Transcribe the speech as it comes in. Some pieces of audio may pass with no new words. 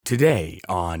Today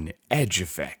on Edge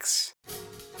Effects.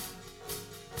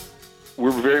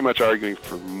 We're very much arguing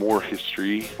for more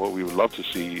history. What we would love to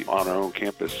see on our own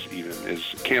campus even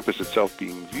is campus itself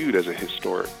being viewed as a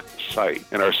historic site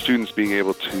and our students being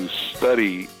able to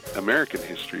study American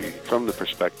history from the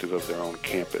perspective of their own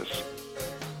campus.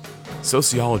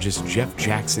 Sociologist Jeff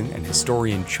Jackson and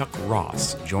historian Chuck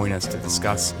Ross join us to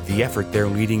discuss the effort they're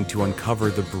leading to uncover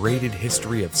the braided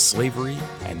history of slavery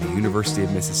and the University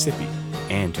of Mississippi,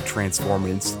 and to transform an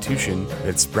institution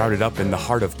that sprouted up in the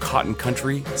heart of cotton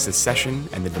country, secession,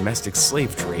 and the domestic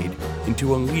slave trade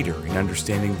into a leader in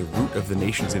understanding the root of the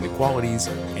nation's inequalities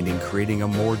and in creating a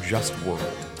more just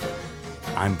world.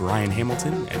 I'm Brian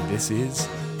Hamilton, and this is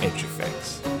Edge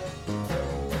Effects.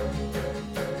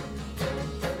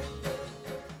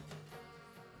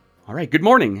 All right, good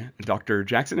morning, Dr.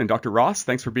 Jackson and Dr. Ross.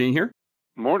 Thanks for being here.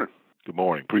 Morning. Good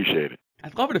morning. Appreciate it.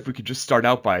 I'd love it if we could just start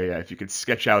out by, if you could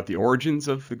sketch out the origins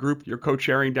of the group you're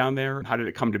co-chairing down there. How did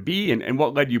it come to be, and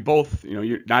what led you both,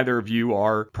 neither of you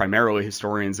are primarily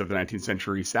historians of the 19th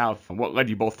century South. And what led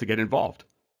you both to get involved?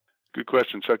 Good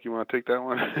question. Chuck, you want to take that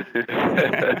one?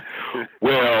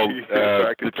 Well,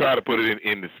 to try to put it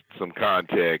in some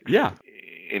context. Yeah.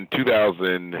 In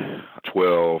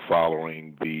 2012,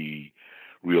 following the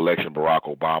re-election of Barack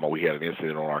Obama, we had an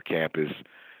incident on our campus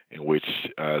in which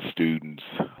students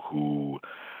who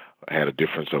had a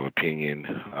difference of opinion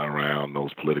around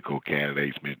those political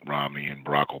candidates, Mitt Romney and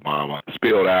Barack Obama,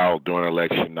 spilled out during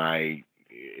election night.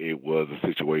 It was a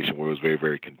situation where it was very,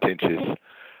 very contentious.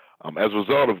 As a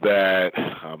result of that,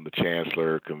 the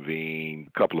chancellor convened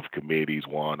a couple of committees,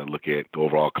 one to look at the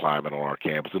overall climate on our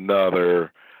campus,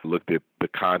 another looked at the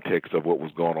context of what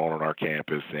was going on our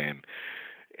campus, and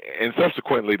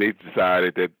subsequently they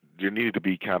decided that there needed to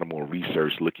be kind of more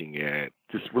research looking at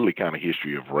just really kind of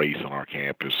history of race on our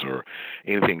campus, or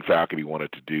anything faculty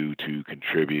wanted to do to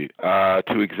contribute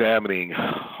to examining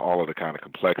all of the kind of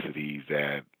complexities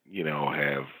that,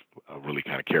 have really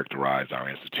kind of characterized our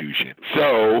institution.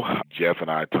 So Jeff and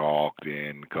I talked,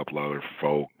 and a couple other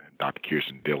folk, Dr.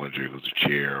 Kirsten Dillinger, who's the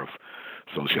chair of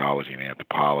sociology and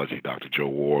anthropology, Dr. Joe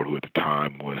Ward, who at the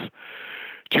time was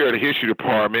chair of the history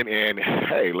department, and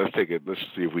hey, let's see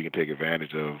if we can take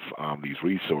advantage of these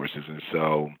resources. And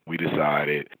so we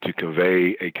decided to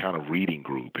convey a kind of reading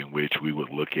group in which we would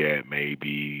look at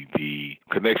maybe the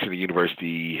connection the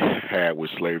university had with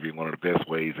slavery. One of the best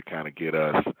ways to kind of get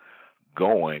us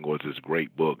going was this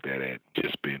great book that had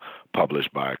just been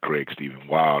published by Craig Stephen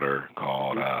Wilder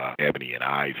called Ebony and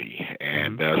Ivy.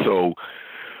 And so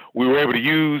we were able to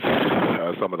use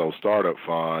some of those startup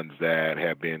funds that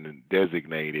have been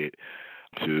designated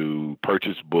to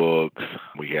purchase books.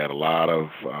 We had a lot of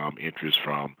interest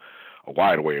from a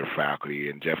wide array of faculty,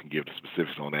 and Jeff can give the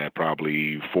specifics on that.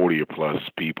 Probably 40 or plus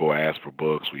people asked for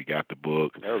books. We got the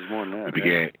book. That was more than that. We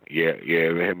began,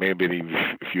 it may have been even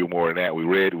a few more than that. We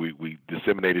read, we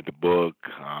disseminated the book.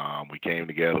 We came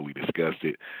together, we discussed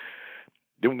it.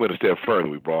 Then we went a step further.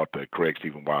 We brought Craig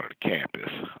Stephen Wilder to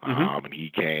campus, and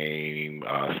he came,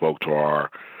 spoke to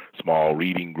our small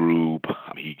reading group.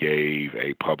 He gave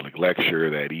a public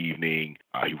lecture that evening.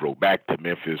 He rode back to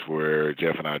Memphis, where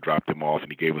Jeff and I dropped him off,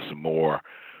 and he gave us some more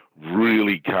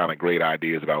really kind of great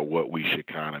ideas about what we should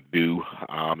kind of do.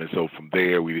 And so from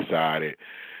there, we decided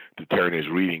to turn his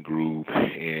reading group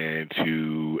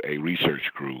into a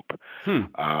research group.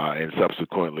 And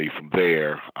subsequently from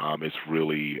there, it's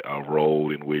really a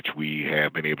role in which we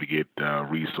have been able to get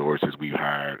resources. We've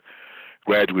hired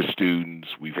graduate students.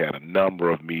 We've had a number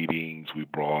of meetings. We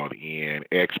brought in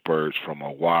experts from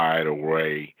a wide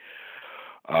array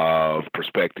of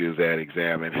perspectives that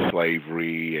examine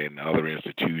slavery and other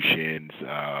institutions.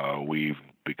 We've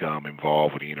become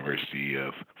involved with the University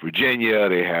of Virginia.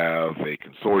 They have a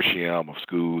consortium of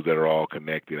schools that are all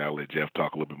connected. I'll let Jeff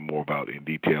talk a little bit more about in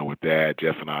detail with that.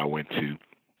 Jeff and I went to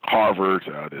Harvard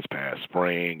this past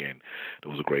spring, and it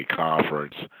was a great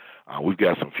conference. We've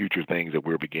got some future things that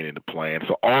we're beginning to plan.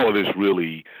 So all of this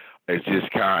really is just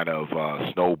kind of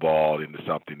snowballed into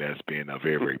something that's been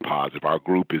very, very positive. Our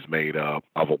group is made up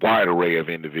of a wide array of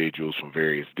individuals from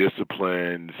various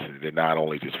disciplines. They're not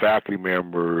only just faculty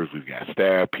members. We've got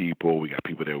staff people. We got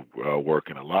people that work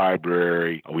in a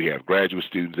library. We have graduate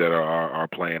students that are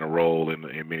playing a role in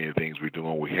many of the things we're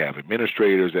doing. We have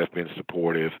administrators that's been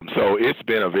supportive. So it's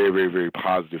been a very, very, very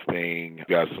positive thing. We've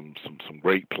got some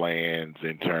great plans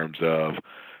in terms of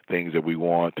things that we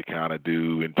want to kind of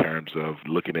do in terms of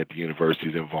looking at the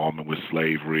university's involvement with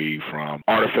slavery, from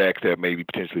artifacts that may be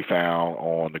potentially found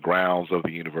on the grounds of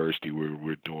the university.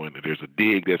 There's a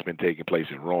dig that's been taking place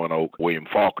in Roanoke, William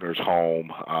Faulkner's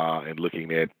home, and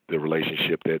looking at the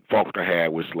relationship that Faulkner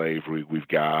had with slavery. We've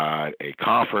got a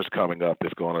conference coming up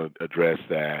that's going to address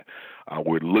that.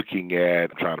 We're looking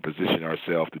at trying to position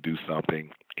ourselves to do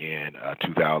something in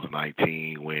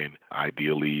 2019, when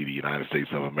ideally the United States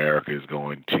of America is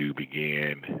going to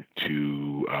begin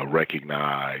to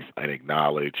recognize and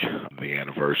acknowledge the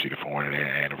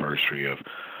 400th anniversary of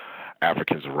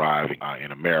Africans arriving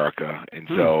in America. And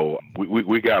so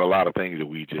we got a lot of things that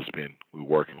we're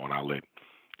working on. I'll let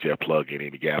Jeff plug in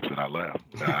any gaps that I left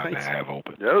that I have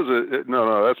open. Yeah,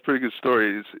 that's a pretty good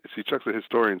story. See, Chuck's a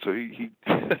historian, so he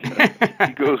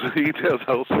he tells the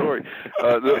whole story.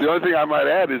 The only thing I might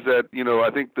add is that, I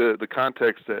think the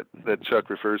context that Chuck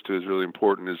refers to is really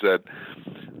important. Is that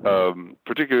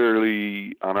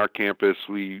particularly on our campus,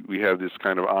 we have this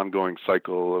kind of ongoing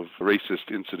cycle of racist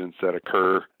incidents that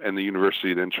occur, and the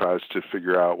university then tries to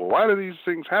figure out, well, why do these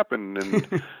things happen,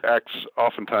 and acts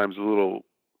oftentimes a little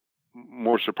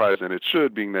more surprised than it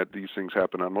should, being that these things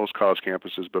happen on most college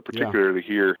campuses, but particularly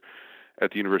here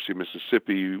at the University of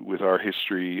Mississippi, with our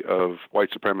history of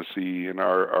white supremacy and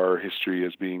our history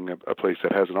as being a place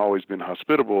that hasn't always been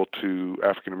hospitable to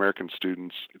African American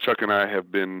students. Chuck and I have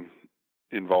been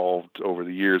involved over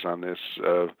the years on this.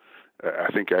 I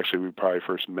think actually we probably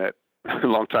first met a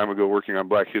long time ago working on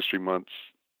Black History Month's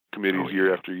committees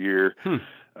year after year.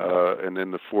 And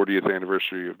then the 40th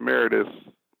anniversary of Meredith.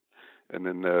 And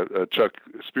then Chuck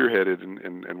spearheaded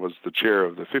and was the chair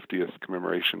of the 50th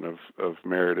commemoration of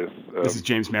Meredith. This is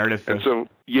James Meredith. And so,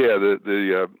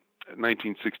 the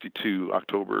 1962,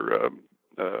 October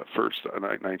 1st,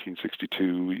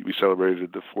 1962, we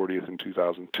celebrated the 40th in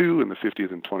 2002 and the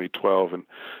 50th in 2012. And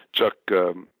Chuck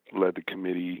led the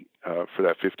committee for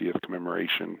that 50th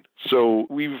commemoration. So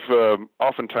we've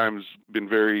oftentimes been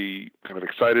very kind of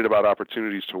excited about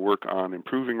opportunities to work on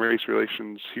improving race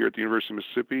relations here at the University of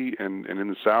Mississippi and in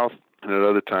the South. And at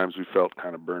other times we felt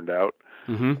kind of burned out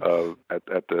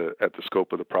at the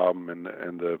scope of the problem and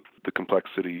the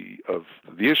complexity of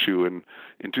the issue. And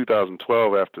in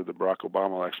 2012, after the Barack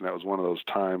Obama election, that was one of those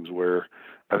times where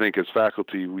I think as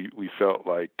faculty we felt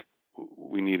like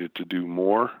we needed to do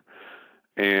more.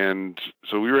 And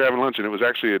so we were having lunch, and it was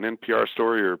actually an NPR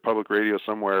story or public radio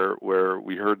somewhere where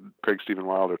we heard Craig Stephen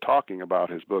Wilder talking about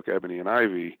his book, Ebony and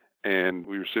Ivy. And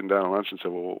we were sitting down at lunch and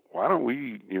said, well, why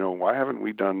haven't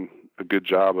we done a good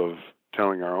job of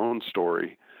telling our own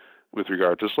story with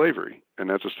regard to slavery? And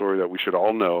that's a story that we should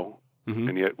all know,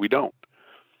 and yet we don't.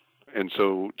 And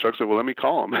so Chuck said, well, let me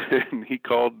call him. And he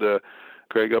called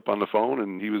Craig up on the phone,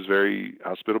 and he was very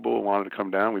hospitable and wanted to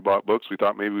come down. We bought books. We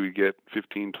thought maybe we'd get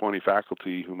 15, 20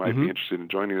 faculty who might be interested in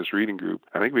joining this reading group.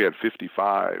 I think we had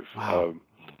 55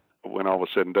 when all was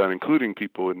said and done, including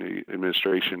people in the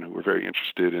administration who were very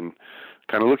interested in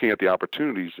kind of looking at the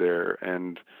opportunities there.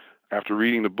 And after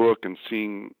reading the book and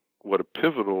seeing what a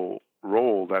pivotal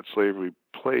role that slavery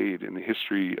played in the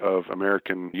history of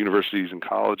American universities and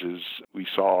colleges, we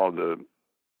saw it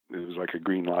was like a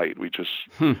green light. We just...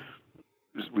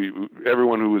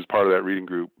 everyone who was part of that reading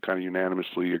group kind of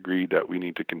unanimously agreed that we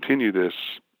need to continue this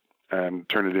and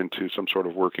turn it into some sort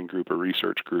of working group or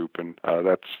research group. And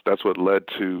that's what led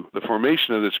to the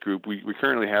formation of this group. We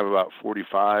currently have about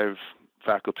 45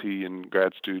 faculty and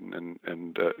grad student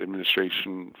and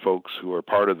administration folks who are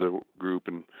part of the group.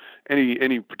 And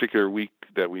any particular week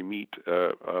that we meet,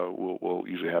 we'll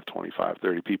usually have 25,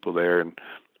 30 people there, and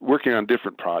working on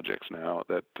different projects now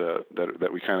that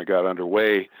we kind of got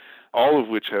underway, all of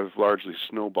which have largely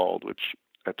snowballed, which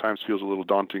at times feels a little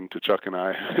daunting to Chuck and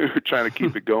I, who are trying to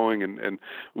keep it going. And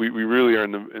we really are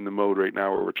in the mode right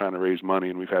now where we're trying to raise money,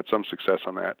 and we've had some success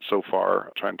on that so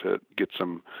far, trying to get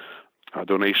some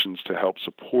donations to help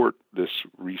support this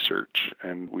research.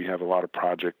 And we have a lot of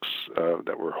projects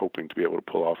that we're hoping to be able to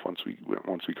pull off once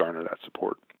we garner that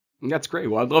support. That's great.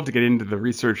 Well, I'd love to get into the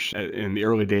research in the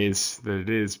early days that it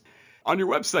is. On your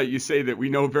website, you say that we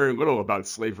know very little about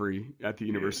slavery at the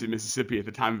University of Mississippi at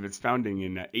the time of its founding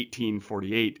in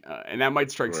 1848. And that might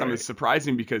strike some as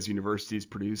surprising because universities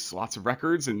produce lots of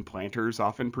records and planters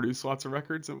often produce lots of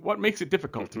records. And what makes it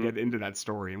difficult to get into that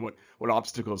story, and what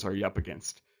obstacles are you up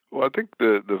against? Well, I think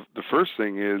the first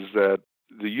thing is that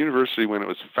the university, when it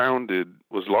was founded,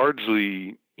 was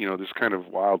largely, this kind of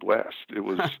Wild West. It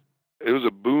was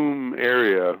a boom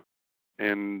area.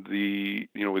 And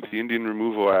with the Indian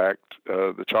Removal Act,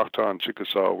 the Choctaw and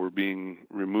Chickasaw were being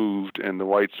removed, and the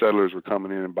white settlers were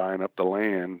coming in and buying up the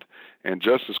land, and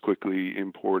just as quickly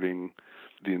importing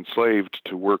the enslaved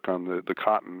to work on the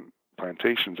cotton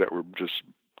plantations that were just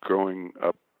growing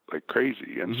up like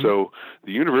crazy. And so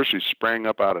the university sprang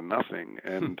up out of nothing.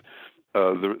 And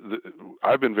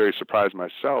I've been very surprised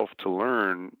myself to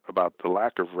learn about the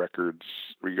lack of records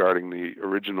regarding the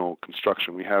original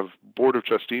construction. We have Board of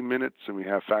Trustee minutes and we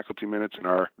have faculty minutes, and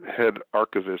our head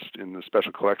archivist in the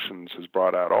special collections has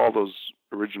brought out all those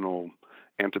original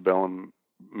antebellum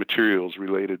materials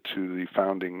related to the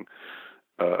founding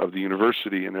of the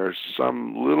university, and there's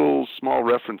some little small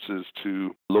references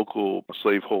to local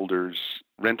slaveholders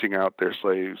renting out their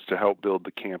slaves to help build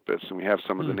the campus, and we have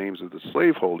some of the names of the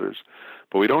slaveholders,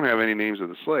 but we don't have any names of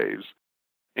the slaves,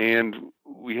 and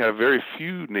we have very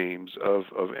few names of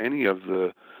any of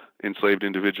the enslaved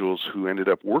individuals who ended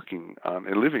up working on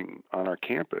and living on our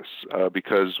campus,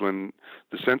 because when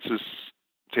the census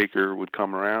taker would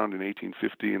come around in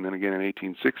 1850 and then again in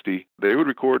 1860, they would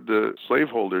record the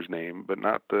slaveholder's name, but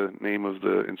not the name of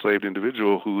the enslaved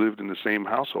individual who lived in the same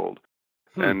household.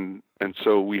 And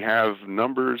so we have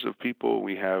numbers of people,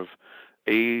 we have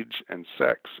age and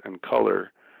sex and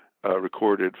color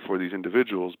recorded for these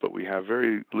individuals, but we have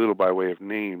very little by way of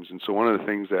names. And so one of the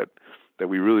things that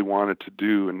we really wanted to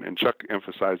do, and Chuck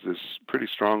emphasized this pretty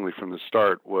strongly from the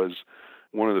start, was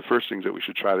one of the first things that we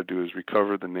should try to do is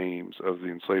recover the names of the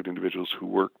enslaved individuals who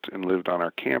worked and lived on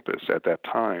our campus at that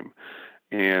time.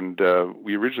 And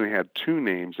we originally had two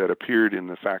names that appeared in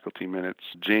the faculty minutes,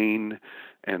 Jane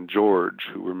and George,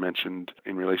 who were mentioned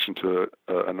in relation to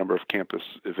a number of campus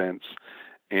events.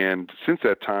 And since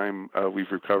that time,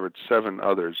 we've recovered 7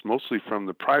 others, mostly from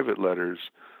the private letters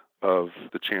of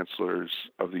the chancellors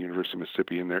of the University of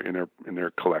Mississippi in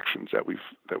their collections that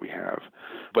we have.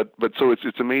 But so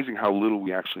it's amazing how little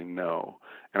we actually know.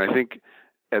 And I think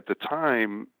at the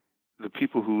time, the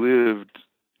people who lived,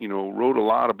 wrote a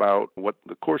lot about what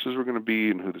the courses were going to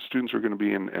be and who the students were going to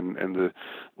be, and the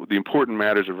important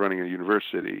matters of running a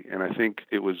university. And I think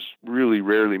it was really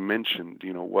rarely mentioned,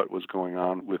 what was going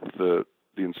on with the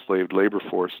enslaved labor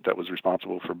force that was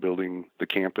responsible for building the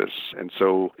campus. And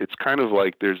so it's kind of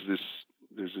like there's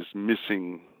this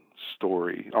missing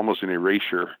story, almost an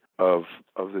erasure of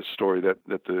this story that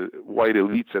the white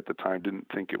elites at the time didn't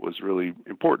think it was really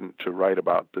important to write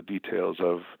about the details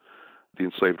of the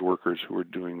enslaved workers who were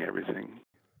doing everything.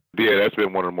 Yeah, that's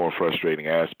been one of the more frustrating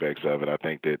aspects of it. I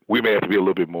think that we may have to be a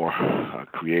little bit more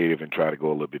creative and try to go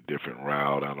a little bit different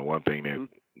route. The one thing that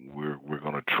we're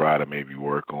going to try to maybe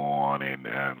work on and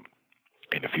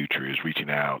in the future is reaching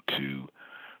out to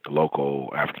the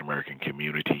local African American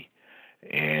community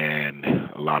in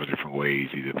a lot of different ways,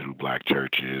 either through black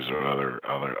churches or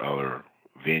other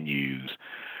venues,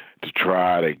 to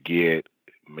try to get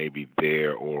maybe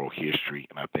their oral history.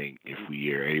 And I think if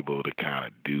we are able to kind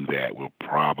of do that, we'll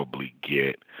probably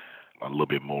get a little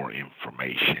bit more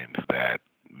information that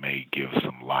may give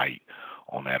some light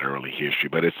on that early history.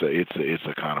 But it's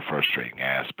a kind of frustrating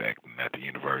aspect in that the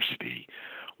university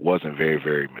wasn't very,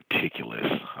 very meticulous.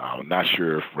 I'm not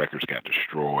sure if records got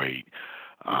destroyed,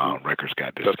 records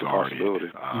got discarded.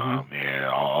 And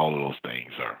all of those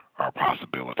things are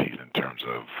possibilities in terms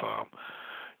of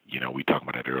we talk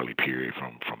about that early period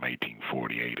from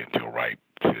 1848 until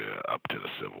up to the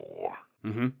Civil War.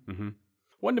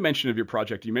 One dimension of your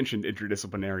project, you mentioned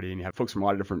interdisciplinarity, and you have folks from a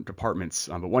lot of different departments.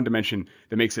 But one dimension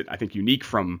that makes it, I think, unique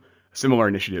from similar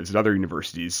initiatives at other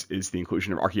universities is the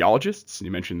inclusion of archaeologists. And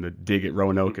you mentioned the dig at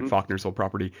Roanoke and Faulkner's old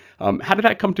property. How did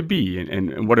that come to be,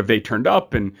 and what have they turned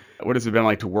up, and what has it been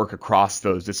like to work across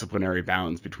those disciplinary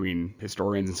bounds between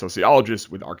historians and sociologists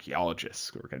with archaeologists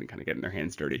who are kind of getting their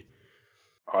hands dirty?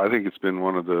 I think it's been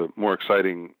one of the more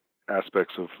exciting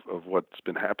aspects of what's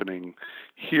been happening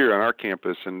here on our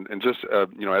campus, and just as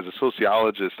a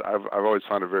sociologist, I've always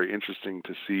found it very interesting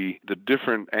to see the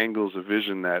different angles of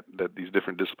vision that these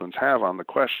different disciplines have on the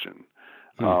question.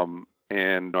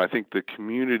 And I think the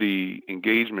community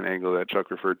engagement angle that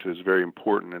Chuck referred to is very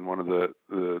important, and one of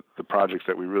the projects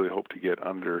that we really hope to get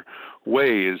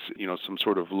underway is some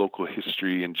sort of local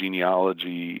history and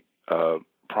genealogy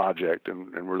project,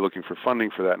 and we're looking for funding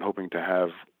for that and hoping to have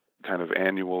kind of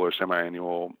annual or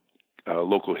semi-annual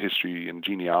local history and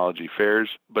genealogy fairs.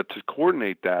 But to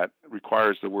coordinate that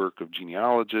requires the work of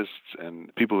genealogists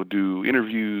and people who do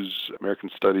interviews, American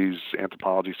studies,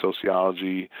 anthropology,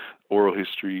 sociology, oral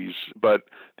histories. But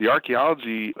the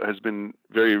archaeology has been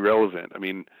very relevant. I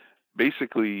mean,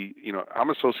 basically, I'm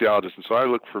a sociologist, and so I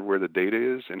look for where the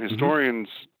data is, and historians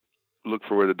look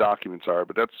for where the documents are,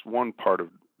 but that's one part of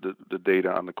the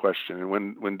data on the question. And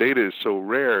when data is so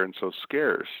rare and so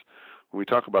scarce, when we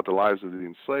talk about the lives of the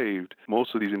enslaved,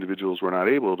 most of these individuals were not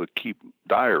able to keep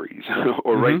diaries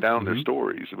or write down their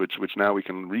stories, which now we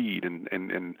can read.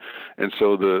 And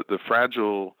so the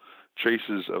fragile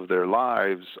traces of their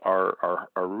lives are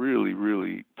really,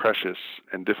 really precious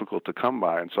and difficult to come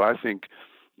by. And so I think,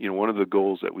 one of the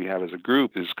goals that we have as a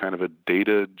group is kind of a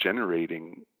data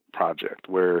generating project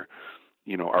where,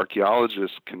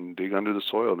 archaeologists can dig under the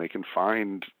soil and they can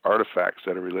find artifacts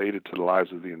that are related to the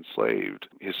lives of the enslaved.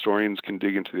 Historians can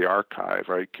dig into the archive,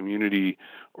 right? Community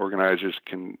organizers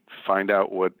can find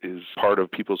out what is part of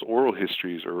people's oral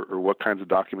histories or what kinds of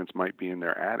documents might be in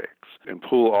their attics and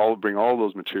bring all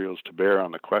those materials to bear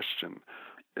on the question.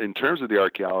 In terms of the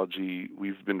archaeology,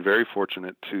 we've been very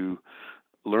fortunate to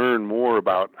learn more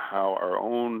about how our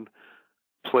own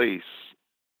place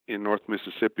in North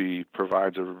Mississippi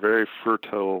provides a very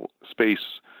fertile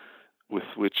space with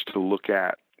which to look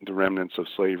at the remnants of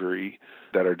slavery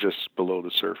that are just below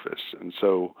the surface. And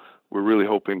so we're really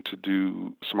hoping to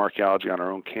do some archaeology on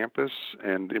our own campus.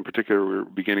 And in particular, we're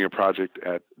beginning a project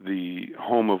at the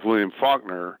home of William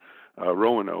Faulkner,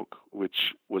 Roanoke,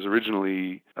 which was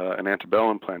originally an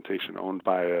antebellum plantation owned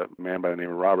by a man by the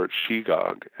name of Robert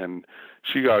Shegog. And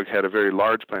Shegog had a very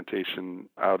large plantation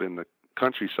out in the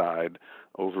countryside,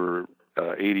 over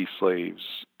 80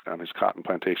 slaves on his cotton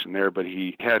plantation there, but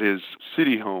he had his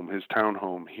city home, his town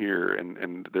home here,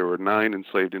 and there were 9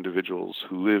 enslaved individuals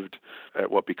who lived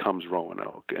at what becomes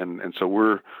Roanoke. And so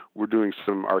we're doing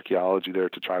some archaeology there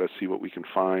to try to see what we can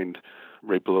find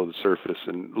right below the surface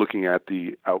and looking at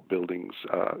the outbuildings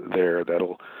there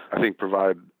that'll, I think,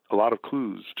 provide a lot of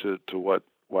clues to what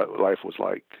life was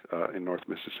like in North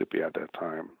Mississippi at that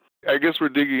time. I guess we're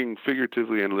digging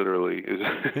figuratively and literally.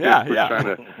 We're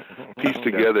trying to piece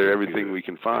together everything we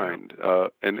can find,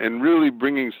 and really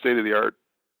bringing state-of-the-art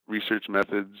research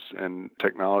methods and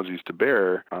technologies to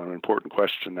bear on an important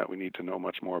question that we need to know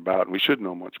much more about, and we should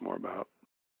know much more about.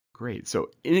 Great. So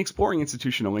in exploring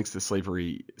institutional links to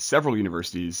slavery, several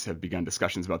universities have begun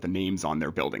discussions about the names on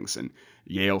their buildings. And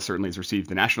Yale certainly has received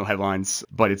the national headlines,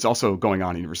 but it's also going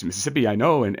on at University of Mississippi, I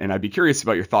know, and I'd be curious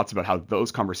about your thoughts about how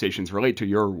those conversations relate to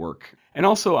your work. And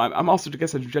also, I'm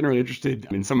generally interested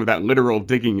in some of that literal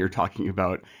digging you're talking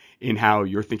about in how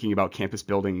you're thinking about campus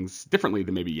buildings differently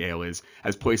than maybe Yale is,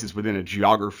 as places within a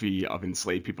geography of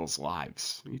enslaved people's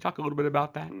lives. Can you talk a little bit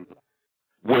about that?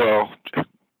 Well,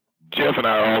 Jeff and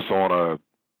I are also on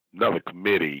another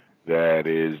committee that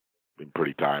is been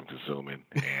pretty time consuming,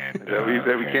 and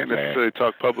we can't necessarily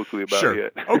talk publicly about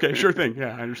it yet. Okay, sure thing.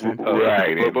 Yeah, I understand.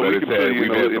 Right, but we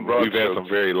can we've had some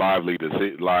very lively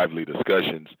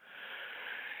discussions,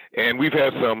 and we've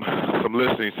had some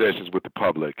listening sessions with the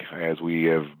public as we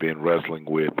have been wrestling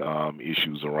with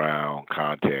issues around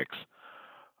context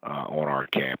on our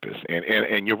campus.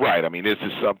 And you're right. I mean, this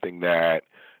is something that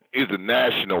is a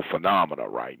national phenomena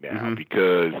right now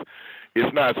because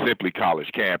it's not simply college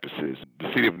campuses.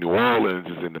 The city of New Orleans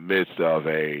is in the midst of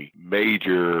a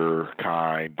major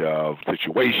kind of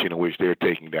situation in which they're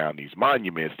taking down these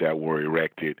monuments that were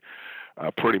erected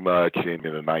pretty much in the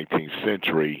 19th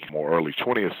century or early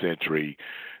 20th century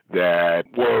that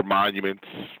were monuments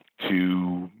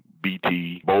to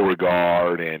B.T.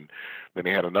 Beauregard, and then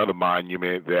they had another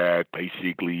monument that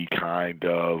basically kind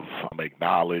of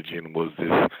acknowledged and was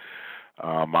this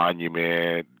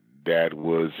monument that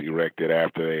was erected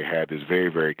after they had this very,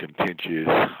 very contentious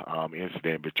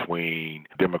incident between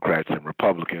Democrats and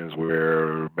Republicans,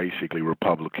 where basically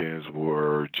Republicans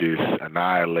were just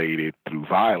annihilated through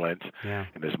violence. Yeah.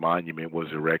 And this monument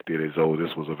was erected as though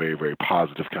this was a very, very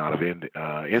positive kind of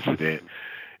incident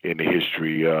in the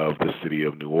history of the city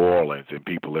of New Orleans. And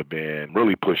people have been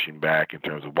really pushing back in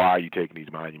terms of, why are you taking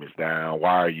these monuments down?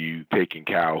 Why are you taking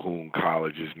Calhoun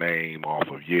College's name off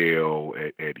of Yale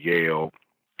at Yale?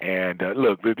 And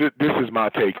look, this is my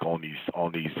take on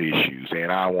these issues,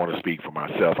 and I want to speak for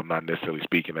myself. I'm not necessarily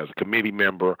speaking as a committee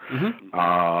member,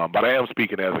 but I am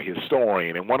speaking as a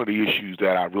historian. And one of the issues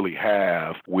that I really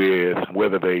have with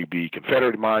whether they be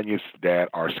Confederate monuments that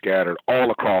are scattered all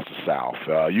across the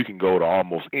South, you can go to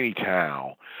almost any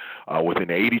town within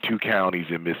the 82 counties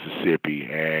in Mississippi,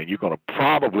 and you're going to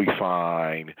probably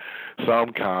find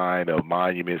some kind of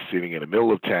monument sitting in the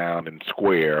middle of town and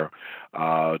square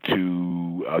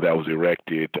that was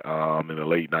erected in the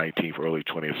late 19th, early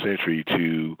 20th century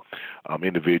to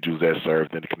individuals that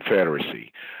served in the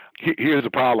Confederacy. Here's the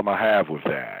problem I have with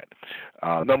that.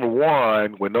 Number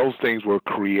one, when those things were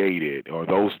created or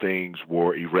those things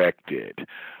were erected,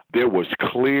 there was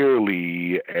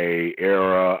clearly an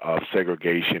era of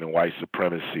segregation and white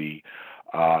supremacy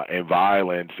and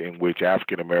violence in which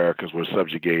African Americans were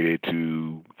subjugated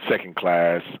to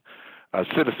second-class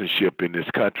citizenship in this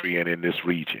country and in this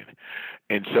region.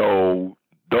 And so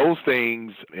those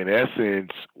things, in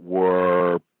essence,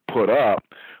 were put up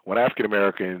when African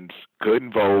Americans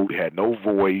couldn't vote, had no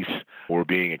voice, were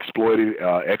being exploited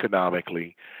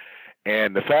economically.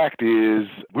 And the fact is,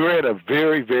 we're at a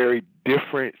very, very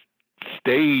different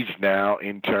stage now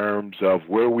in terms of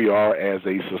where we are as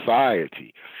a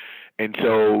society. And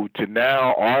so to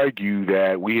now argue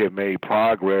that we have made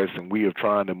progress and we are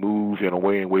trying to move in a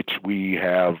way in which we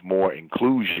have more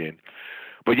inclusion,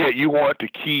 but yet you want to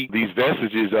keep these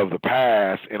vestiges of the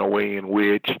past in a way in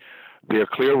which they're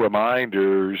clear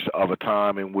reminders of a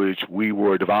time in which we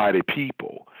were a divided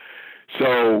people.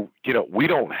 So, we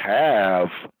don't have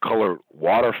colored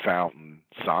water fountain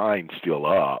signs still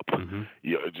up. Mm-hmm.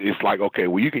 It's like, okay,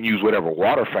 well, you can use whatever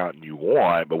water fountain you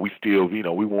want, but we still,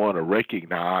 we want to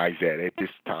recognize that at this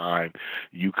time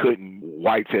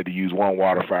whites had to use one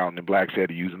water fountain and blacks had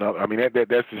to use another. I mean, that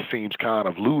just seems kind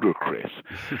of ludicrous.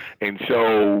 And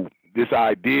so this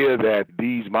idea that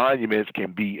these monuments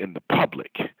can be in the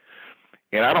public,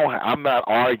 and I'm not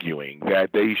arguing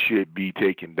that they should be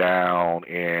taken down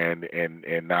and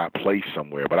not placed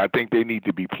somewhere, but I think they need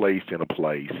to be placed in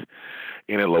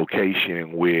a location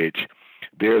in which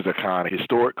there's a kind of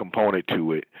historic component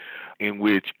to it, in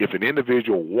which if an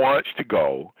individual wants to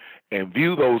go and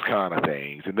view those kind of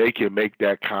things, and they can make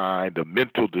that kind of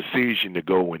mental decision to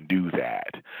go and do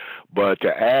that. But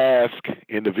to ask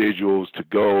individuals to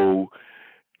go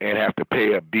and have to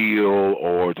pay a bill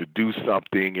or to do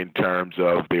something in terms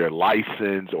of their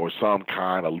license or some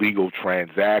kind of legal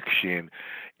transaction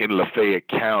in Lafayette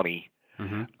County,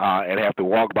 mm-hmm. And have to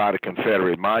walk by the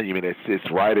Confederate monument that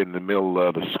sits right in the middle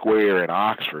of the square in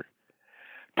Oxford,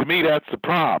 to me, that's the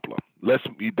problem.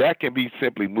 That can be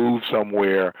simply moved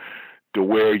somewhere to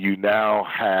where you now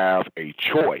have a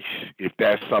choice if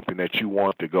that's something that you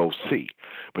want to go see.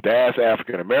 But to ask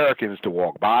African Americans to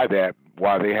walk by that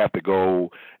while they have to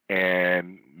go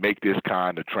and make this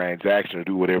kind of transaction or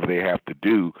do whatever they have to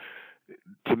do,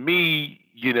 to me,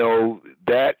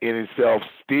 that in itself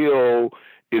still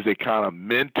is a kind of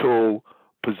mental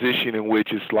position in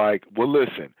which it's like, well,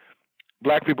 listen,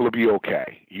 black people will be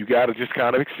okay. You got to just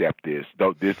kind of accept this.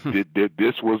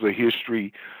 This was a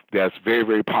history that's very,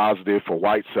 very positive for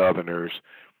white Southerners,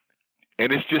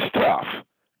 and it's just tough.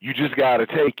 You just got to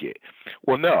take it.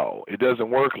 Well, no, it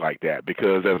doesn't work like that,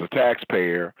 because as a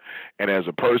taxpayer and as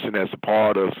a person that's a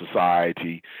part of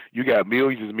society, you got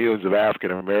millions and millions of African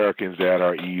Americans that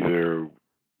are either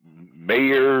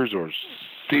mayors or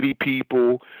city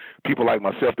people like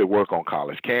myself that work on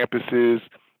college campuses,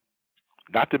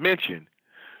 not to mention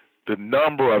the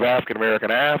number of African American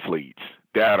athletes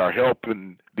that are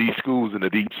helping these schools in the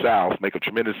Deep South make a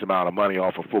tremendous amount of money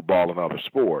off of football and other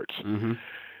sports. Mm-hmm.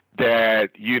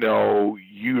 That,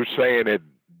 you're saying that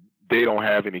they don't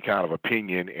have any kind of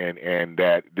opinion and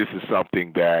that this is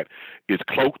something that is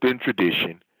cloaked in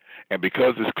tradition, and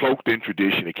because it's cloaked in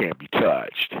tradition, it can't be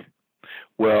touched.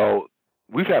 Well,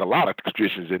 we've had a lot of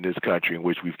traditions in this country in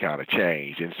which we've kind of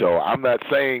changed. And so I'm not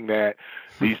saying that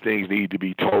these things need to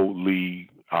be totally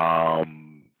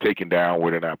taken down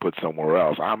where they're not put somewhere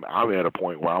else. I'm at a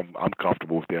point where I'm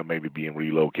comfortable with them maybe being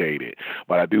relocated,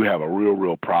 but I do have a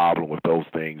real problem with those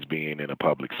things being in a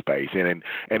public space. And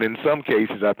in some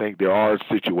cases, I think there are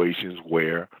situations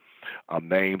where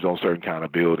names on certain kind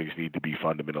of buildings need to be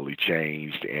fundamentally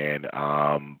changed and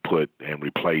put and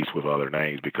replaced with other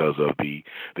names because of the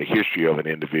history of an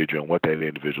individual and what that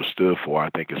individual stood for. I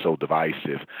think is so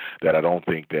divisive that I don't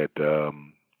think that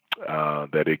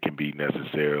that it can be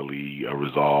necessarily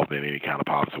resolved in any kind of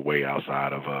positive way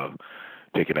outside of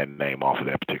taking that name off of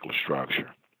that particular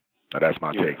structure. Now, that's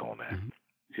my take on that.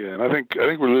 Yeah, and I think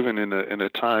we're living in a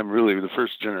time, really, the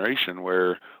first generation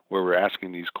where we're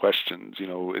asking these questions. In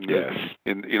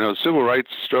the civil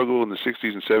rights struggle in the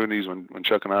 60s and 70s when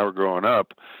Chuck and I were growing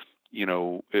up,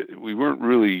 we weren't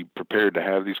really prepared to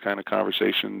have these kind of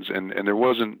conversations, and there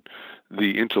wasn't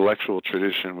the intellectual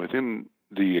tradition within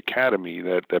the academy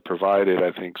that provided,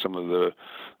 I think, some of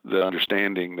the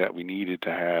understanding that we needed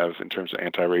to have in terms of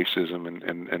anti-racism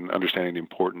and understanding the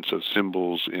importance of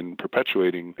symbols in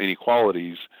perpetuating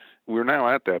inequalities. We're now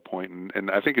at that point,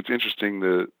 and I think it's interesting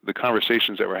the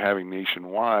conversations that we're having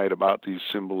nationwide about these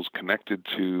symbols connected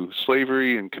to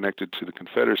slavery and connected to the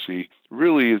Confederacy.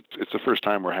 Really, it's the first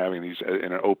time we're having these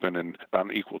in an open and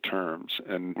on equal terms.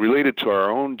 And related to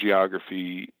our own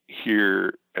geography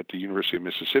here at the University of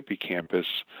Mississippi campus,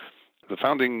 the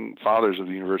founding fathers of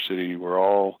the university were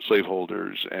all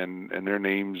slaveholders, and their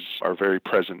names are very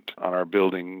present on our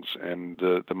buildings, and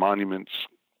the monuments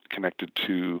connected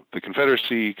to the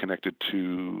Confederacy, connected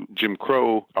to Jim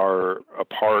Crow, are a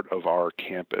part of our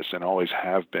campus and always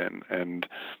have been. And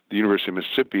the University of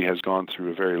Mississippi has gone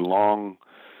through a very long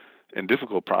and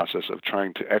difficult process of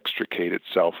trying to extricate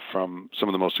itself from some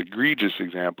of the most egregious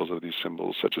examples of these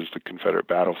symbols, such as the Confederate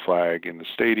battle flag in the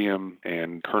stadium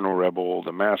and Colonel Rebel,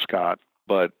 the mascot.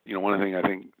 But, one thing I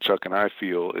think Chuck and I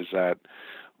feel is that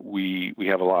we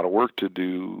have a lot of work to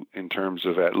do in terms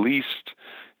of at least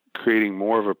creating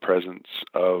more of a presence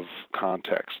of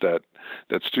context, that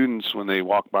students, when they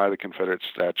walk by the Confederate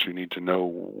statue, need to know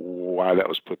why that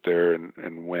was put there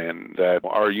and when. That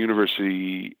our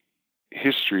university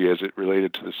history as it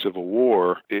related to the Civil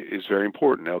War is very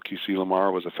important. LQC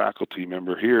Lamar was a faculty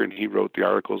member here, and he wrote the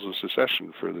Articles of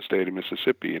Secession for the state of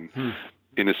Mississippi. And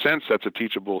in a sense, that's a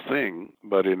teachable thing,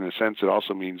 but in a sense, it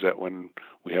also means that when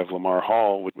we have Lamar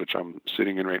Hall, which I'm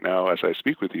sitting in right now as I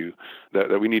speak with you,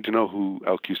 that we need to know who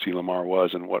LQC Lamar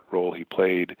was and what role he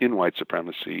played in white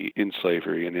supremacy, in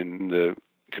slavery, and in the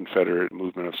Confederate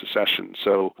movement of secession.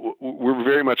 So we're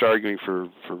very much arguing for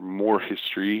more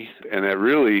history, and that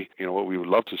really, what we would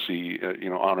love to see,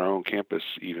 on our own campus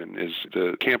even, is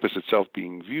the campus itself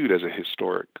being viewed as a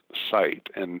historic site,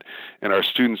 and our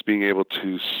students being able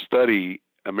to study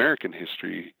American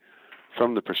history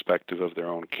from the perspective of their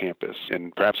own campus,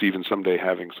 and perhaps even someday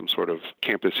having some sort of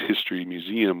campus history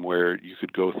museum where you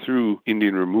could go through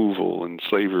Indian removal and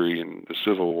slavery and the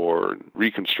Civil War and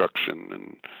Reconstruction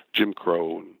and Jim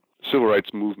Crow and Civil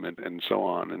Rights Movement and so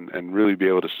on, and really be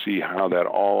able to see how that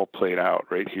all played out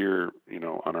right here,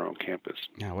 on our own campus.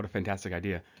 Yeah, what a fantastic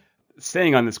idea.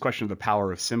 Staying on this question of the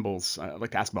power of symbols, I'd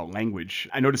like to ask about language.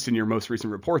 I noticed in your most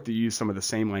recent report that you use some of the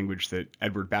same language that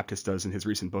Edward Baptist does in his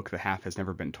recent book, The Half Has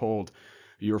Never Been Told.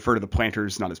 You refer to the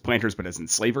planters not as planters, but as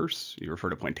enslavers. You refer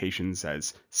to plantations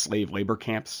as slave labor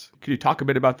camps. Could you talk a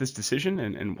bit about this decision,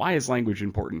 and why is language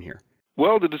important here?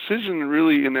 Well, the decision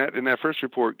really in that first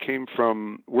report came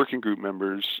from working group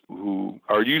members who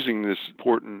are using this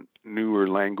important newer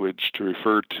language to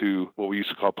refer to what we used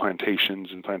to call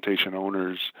plantations and plantation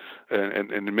owners,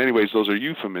 and in many ways those are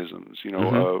euphemisms.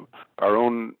 Our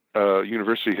own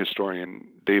university historian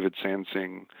David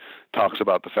Sansing talks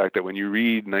about the fact that when you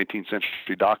read 19th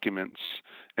century documents,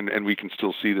 and we can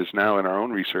still see this now in our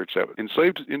own research, that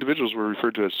enslaved individuals were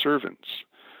referred to as servants,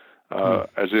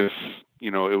 as if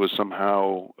it was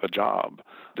somehow a job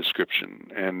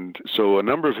description. And so a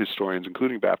number of historians,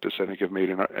 including Baptists, I think, have made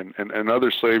and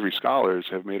other slavery scholars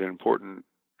have made an important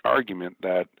argument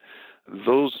that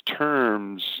those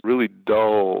terms really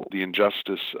dull the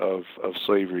injustice of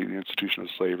slavery, the institution of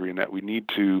slavery, and that we need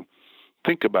to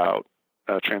think about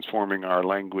transforming our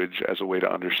language as a way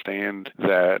to understand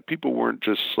that people weren't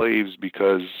just slaves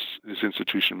because this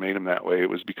institution made them that way. It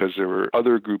was because there were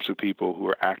other groups of people who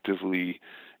were actively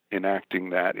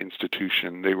enacting that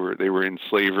institution. They were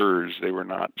enslavers. They were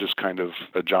not just kind of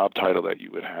a job title that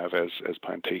you would have as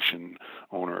plantation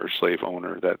owner or slave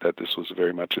owner, that this was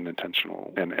very much an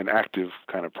intentional and an active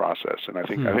kind of process. And I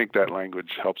think that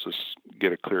language helps us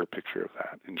get a clearer picture of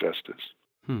that injustice.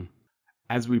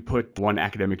 As we put one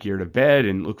academic year to bed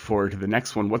and look forward to the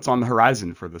next one, what's on the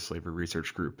horizon for the Slavery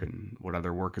Research Group, and what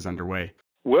other work is underway?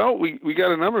 Well, we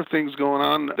got a number of things going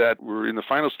on that we're in the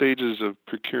final stages of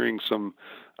procuring some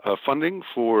funding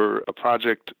for a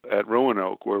project at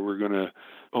Roanoke, where we're going to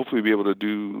hopefully be able to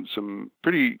do some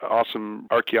pretty awesome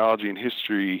archaeology and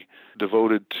history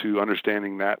devoted to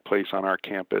understanding that place on our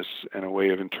campus and a way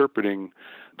of interpreting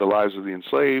the lives of the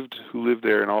enslaved who lived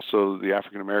there, and also the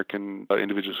African-American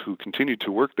individuals who continued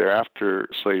to work there after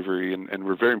slavery and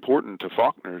were very important to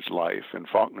Faulkner's life and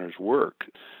Faulkner's work.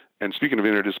 And speaking of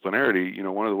interdisciplinarity,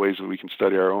 one of the ways that we can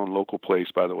study our own local place,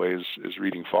 by the way, is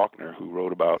reading Faulkner, who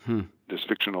wrote about this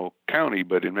fictional county,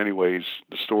 but in many ways,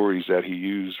 the stories that he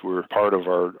used were part of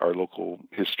our local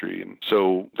history. And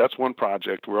so that's one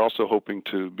project. We're also hoping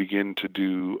to begin to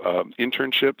do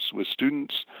internships with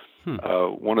students.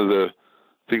 One of the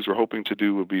things we're hoping to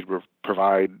do would be to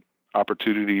provide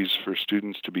opportunities for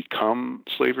students to become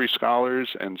slavery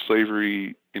scholars and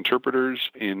slavery interpreters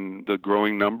in the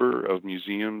growing number of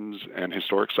museums and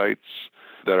historic sites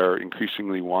that are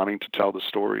increasingly wanting to tell the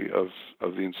story of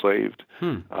the enslaved.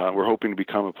 We're hoping to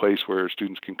become a place where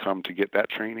students can come to get that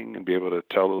training and be able to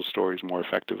tell those stories more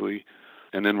effectively.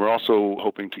 And then we're also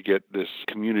hoping to get this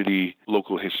community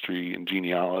local history and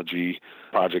genealogy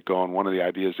project going. One of the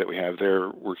ideas that we have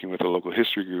there, working with a local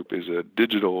history group, is a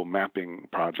digital mapping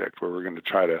project where we're going to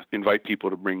try to invite people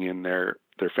to bring in their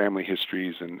family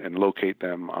histories and locate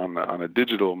them on a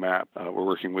digital map. We're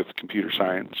working with computer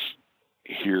science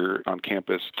here on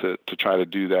campus to try to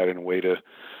do that in a way to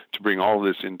to bring all of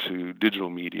this into digital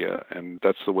media, and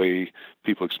that's the way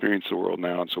people experience the world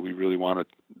now. And so we really want to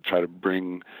try to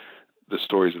bring the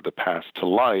stories of the past to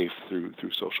life through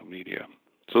social media.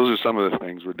 So those are some of the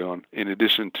things we're doing, in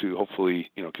addition to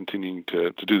hopefully, continuing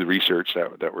to do the research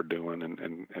that we're doing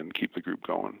and keep the group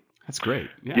going. That's great.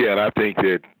 Yeah, and I think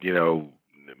that,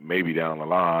 maybe down the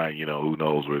line, who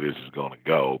knows where this is going to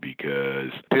go,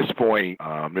 because at this point,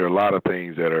 there are a lot of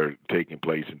things that are taking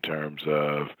place in terms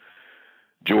of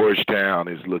Georgetown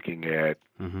is looking at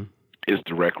its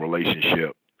direct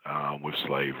relationship with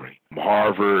slavery.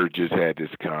 Harvard just had this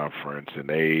conference, and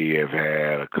they have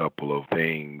had a couple of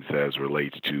things as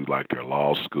relates to like their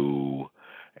law school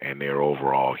and their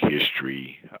overall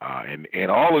history.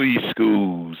 And all of these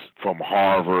schools, from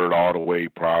Harvard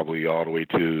probably all the way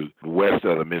to the west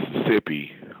of the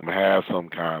Mississippi, have some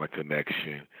kind of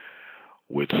connection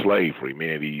with slavery,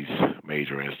 many of these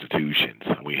major institutions.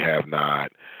 We have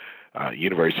not.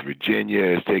 University of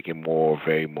Virginia is taking more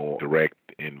direct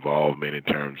involvement in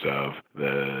terms of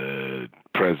the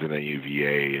president of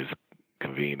UVA is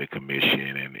convened a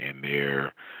commission, and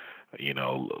they're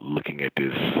looking at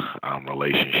this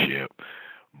relationship.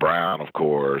 Brown, of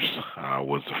course,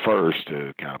 was the first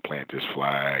to kind of plant this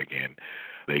flag, and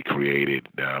they created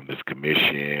this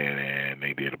commission, and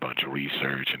they did a bunch of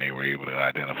research, and they were able to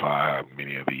identify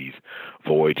many of these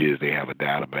voyages. They have a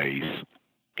database.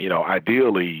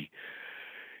 Ideally,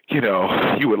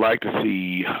 you would like to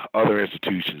see other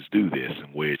institutions do this,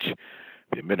 in which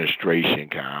the administration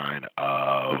kind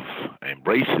of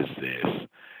embraces this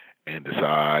and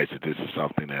decides that this is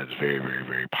something that's very, very,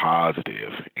 very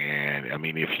positive. And I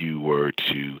mean, if you were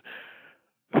to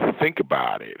think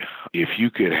about it, if you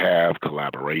could have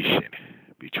collaboration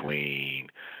between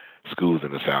schools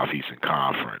in the Southeastern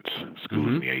Conference, schools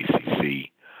in the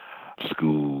ACC,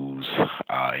 schools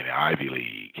in the Ivy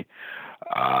League,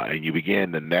 and you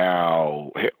begin to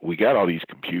now, we got all these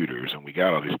computers and we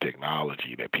got all this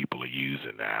technology that people are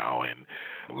using now, and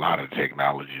a lot of the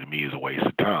technology to me is a waste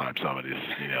of time. Some of this,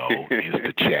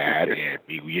 Insta chat and,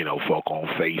 folk on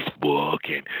Facebook,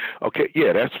 and okay,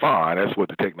 yeah, that's fine. That's what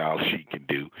the technology can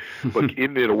do. But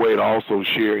isn't it a way to also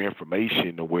share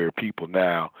information to where people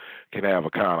now can have a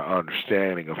kind of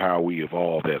understanding of how we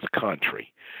evolved as a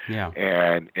country? Yeah.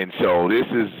 And so this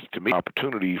is, to me, an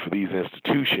opportunity for these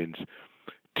institutions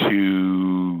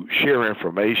to share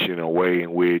information in a way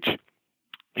in which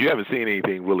you haven't seen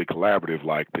anything really collaborative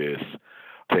like this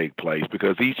take place,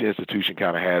 because each institution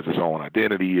kind of has its own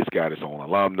identity. It's got its own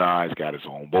alumni. It's got its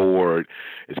own board.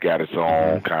 It's got its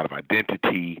own kind of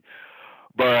identity.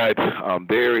 But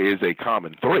there is a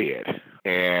common thread.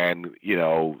 And,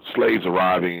 slaves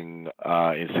arriving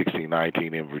in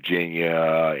 1619 in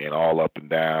Virginia and all up and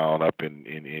down, up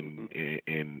in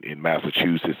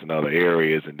Massachusetts and other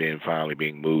areas, and then finally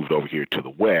being moved over here to the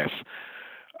West.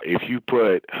 If you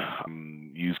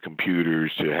use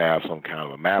computers to have some kind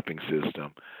of a mapping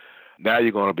system, now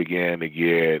you're going to begin to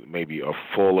get maybe a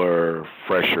fuller,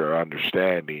 fresher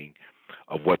understanding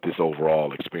of what this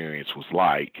overall experience was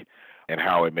like and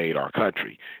how it made our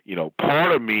country.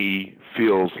 Part of me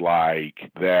feels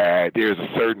like that there's a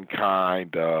certain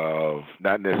kind of,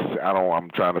 not necessarily, I'm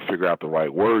trying to figure out the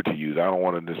right word to use. I don't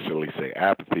want to necessarily say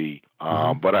apathy,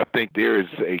 but I think there is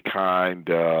a kind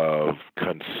of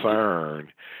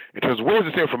concern in terms of where's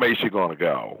this information going to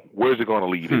go? Where's it going to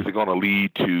lead? Is it going to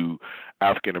lead to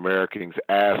African Americans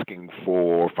asking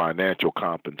for financial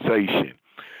compensation?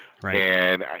 Right.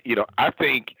 And, I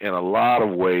think in a lot of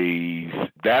ways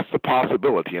that's the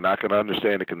possibility, and I can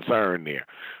understand the concern there.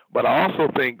 But I also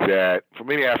think that for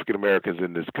many African Americans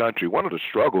in this country, one of the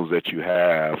struggles that you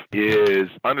have is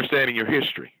understanding your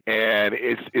history. And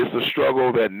it's a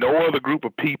struggle that no other group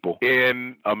of people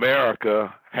in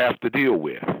America have to deal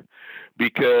with,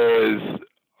 because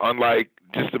unlike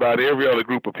just about every other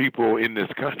group of people in this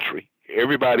country,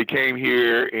 everybody came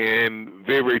here in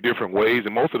very, very different ways,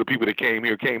 and most of the people that came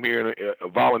here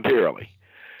voluntarily.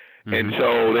 And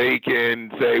so they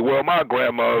can say, well, my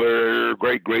grandmother,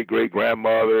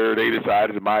 great-great-great-grandmother, they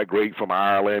decided to migrate from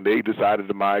Ireland, they decided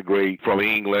to migrate from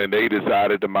England, they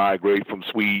decided to migrate from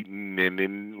Sweden, and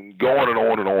then go on and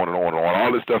on and on and on and on.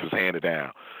 All this stuff is handed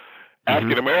down.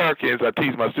 African Americans, I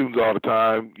tease my students all the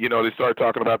time, they start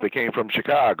talking about they came from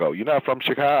Chicago. You're not from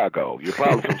Chicago. You're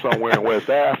probably from somewhere in West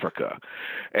Africa.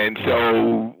 And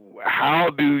so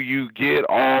how do you get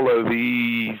all of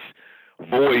these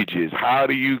voyages? How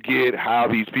do you get how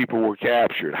these people were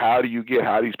captured? How do you get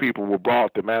how these people were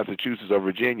brought to Massachusetts or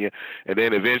Virginia and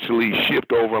then eventually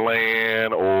shipped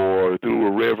overland or through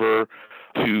a river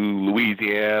to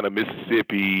Louisiana,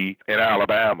 Mississippi, and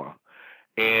Alabama?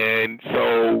 And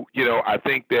so, I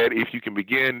think that if you can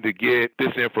begin to get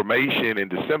this information and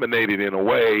disseminate it in a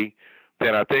way,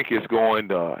 then I think it's going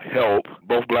to help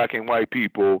both black and white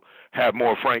people have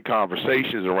more frank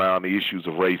conversations around the issues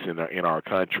of race in our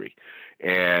country.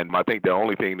 And I think the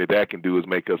only thing that can do is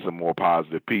make us some more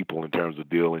positive people in terms of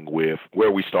dealing with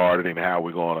where we started and how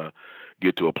we're going to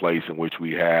get to a place in which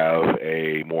we have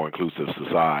a more inclusive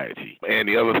society. And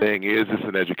the other thing is it's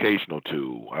an educational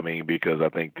tool. I mean, because I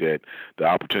think that the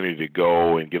opportunity to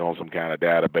go and get on some kind of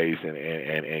database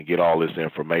and get all this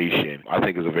information, I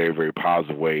think is a very, very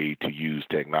positive way to use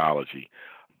technology,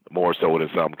 more so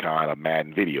than some kind of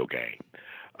Madden video game.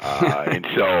 And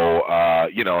so,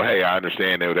 hey, I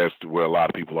understand that that's where a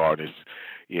lot of people are in this,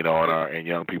 and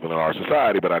young people in our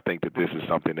society, but I think that this is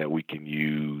something that we can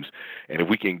use. And if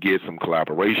we can get some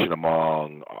collaboration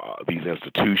among these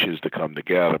institutions to come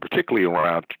together, particularly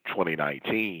around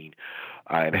 2019,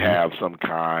 and have some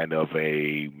kind of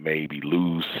a maybe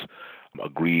loose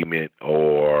agreement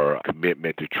or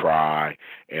commitment to try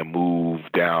and move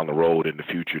down the road in the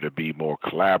future to be more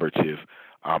collaborative,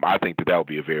 I think that would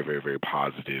be a very, very, very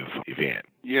positive event.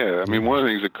 Yeah, I mean, one of the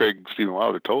things that Craig Steven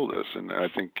Wilder told us, and I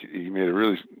think he made a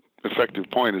really effective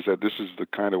point, is that this is the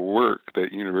kind of work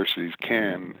that universities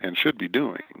can and should be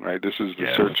doing, right? This is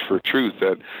the search for truth,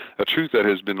 a truth that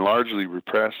has been largely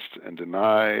repressed and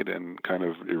denied and kind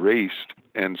of erased.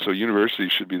 And so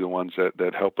universities should be the ones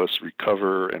that help us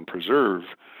recover and preserve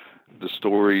the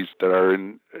stories that are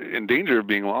in danger of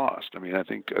being lost. I mean, I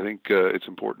think it's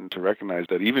important to recognize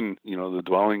that even the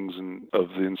dwellings of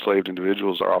the enslaved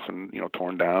individuals are often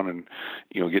torn down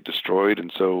and get destroyed, and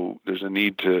so there's a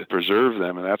need to preserve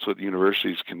them, and that's what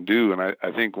universities can do. And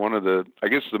I think one of the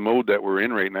mode that we're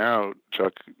in right now,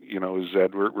 Chuck, is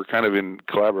that we're kind of in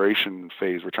collaboration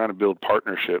phase. We're trying to build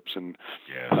partnerships, and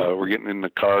we're getting in the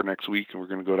car next week, and we're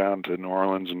going to go down to New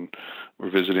Orleans, and we're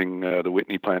visiting the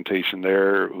Whitney Plantation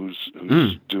there, who's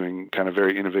doing kind of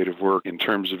very innovative work in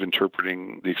terms of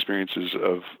interpreting the experiences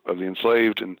of the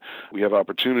enslaved. And we have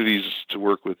opportunities to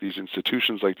work with these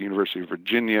institutions like the University of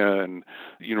Virginia, and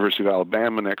the University of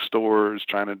Alabama next door is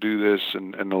trying to do this,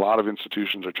 and a lot of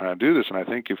institutions are trying to do this. And I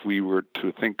think if we were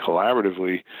to think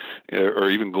collaboratively, or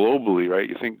even globally, right?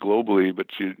 You think globally, but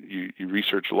you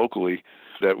research locally,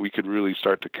 that we could really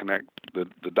start to connect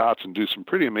the dots and do some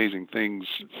pretty amazing things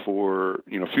for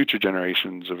future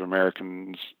generations of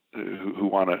Americans who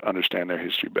want to understand their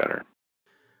history better.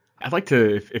 I'd like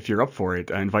to, if you're up for it,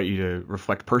 I invite you to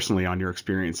reflect personally on your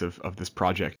experience of this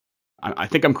project. I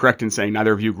think I'm correct in saying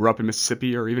neither of you grew up in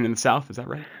Mississippi or even in the South. Is that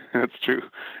right? That's true.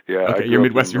 Yeah. Okay, you're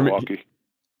Midwestern.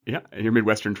 Yeah, and you're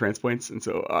Midwestern transplants. And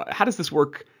so how does this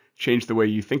work change the way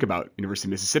you think about University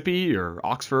of Mississippi or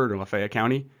Oxford or Lafayette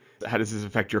County? How does this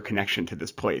affect your connection to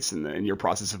this place and your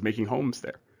process of making homes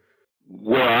there?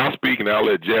 Well, I'll speak and I'll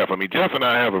let Jeff. I mean, Jeff and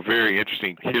I have a very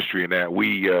interesting history in that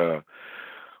we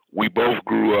both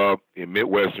grew up in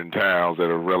Midwestern towns that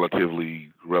are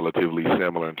relatively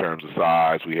similar in terms of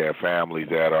size. We have families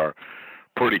that are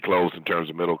pretty close in terms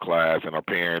of middle class, and our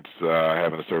parents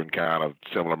having a certain kind of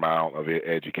similar amount of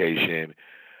education.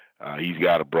 He's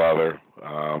got a brother.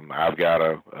 I've got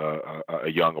a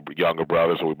younger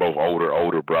brother, so we're both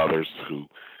older brothers who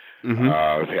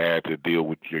have had to deal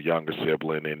with your younger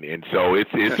sibling, and so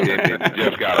it's and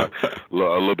Jeff's got a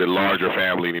little bit larger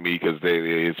family than me because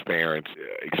his parents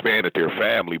expanded their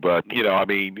family. But I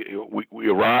mean, we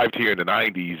arrived here in the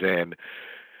 '90s, and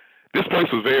this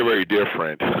place was very, very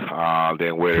different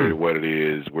than where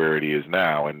it is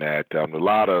now, and that a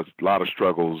lot of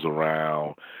struggles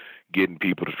around getting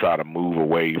people to try to move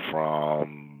away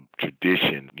from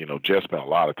tradition. Jeff spent a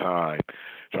lot of time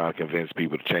trying to convince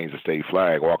people to change the state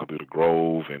flag, walking through the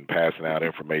Grove and passing out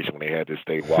information when they had this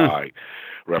statewide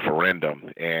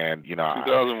referendum. And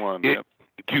 2001.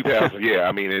 2000, yeah.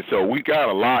 I mean, and so we got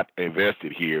a lot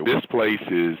invested here. This place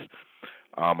is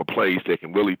a place that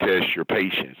can really test your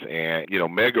patience. And,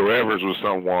 Medgar Evers was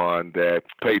someone that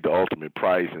paid the ultimate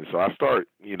price. And so I start,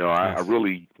 I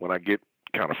really, when I get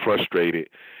kind of frustrated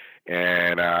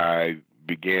and I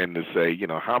began to say,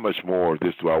 how much more of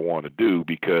this do I want to do?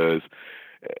 Because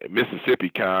Mississippi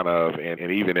kind of, and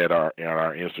even at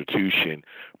our institution,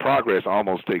 progress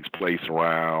almost takes place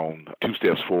around 2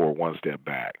 steps forward, 1 step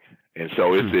back. And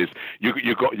so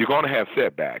you're going to have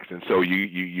setbacks, and so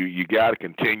you got to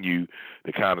continue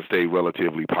to kind of stay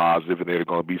relatively positive, and there are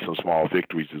going to be some small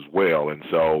victories as well. And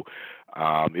so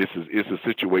it's a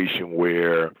situation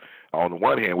where, on the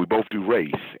one hand, we both do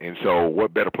race, and so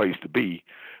what better place to be?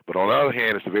 But on the other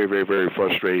hand, it's a very, very, very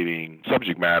frustrating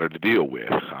subject matter to deal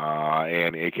with,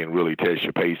 and it can really test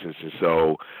your patience. And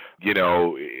so, this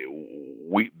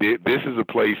is a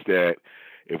place that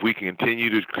if we continue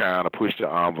to kind of push the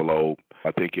envelope,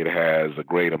 I think it has a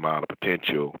great amount of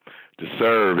potential to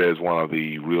serve as one of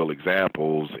the real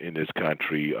examples in this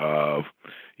country of,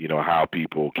 how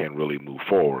people can really move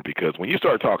forward. Because when you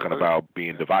start talking about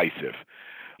being divisive,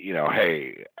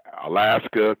 hey,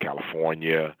 Alaska,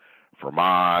 California,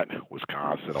 Vermont,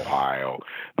 Wisconsin, Ohio,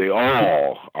 they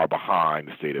all are behind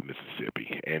the state of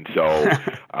Mississippi. And so,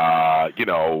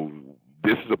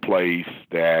 this is a place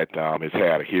that has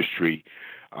had a history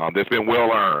that's been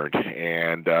well earned,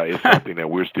 and it's something that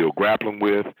we're still grappling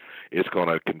with. It's going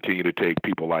to continue to take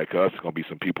people like us. There's going to be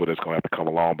some people that's going to have to come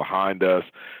along behind us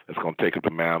that's going to take up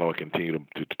the mantle and continue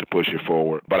to push it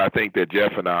forward. But I think that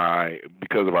Jeff and I,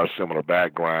 because of our similar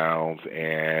backgrounds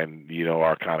and,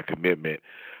 our kind of commitment,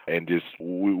 and just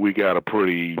we got a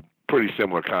pretty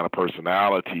similar kind of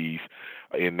personalities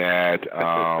in that,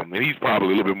 and he's probably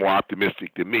a little bit more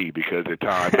optimistic than me, because at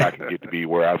times I can get to be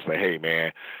where I say, hey,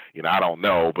 man, I don't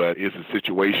know, but it's a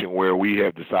situation where we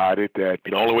have decided that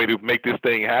the only way to make this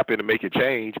thing happen and make it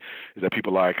change is that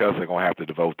people like us are going to have to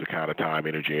devote the kind of time,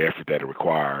 energy, and effort that it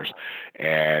requires.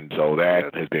 And so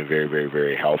that has been very, very,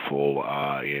 very helpful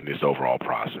in this overall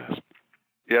process.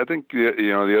 Yeah, I think,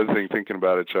 the other thing, thinking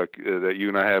about it, Chuck, that you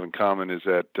and I have in common is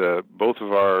that both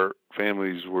of our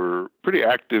families were pretty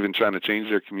active in trying to change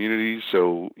their communities.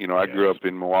 So, I grew up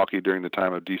in Milwaukee during the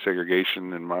time of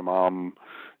desegregation, and my mom,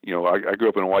 I grew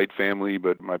up in a white family,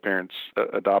 but my parents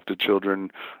adopted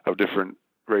children of different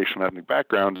racial and ethnic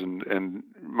backgrounds, and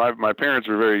my parents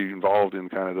were very involved in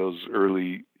kind of those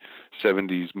early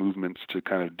 70s movements to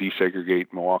kind of desegregate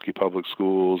Milwaukee public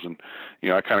schools. And,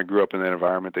 I kind of grew up in that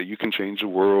environment that you can change the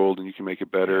world and you can make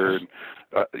it better. And,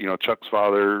 Chuck's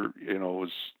father,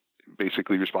 was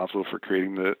basically responsible for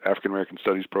creating the African American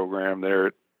Studies program there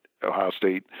at Ohio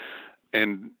State.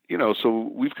 And,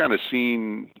 so we've kind of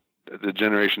seen the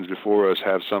generations before us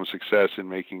have some success in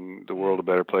making the world a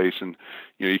better place. And,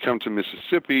 you come to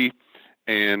Mississippi,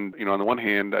 and, on the one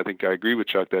hand, I think I agree with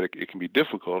Chuck that it can be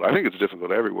difficult. I think it's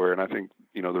difficult everywhere. And I think,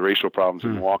 the racial problems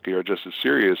in Milwaukee are just as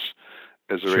serious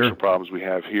as the racial problems we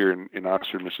have here in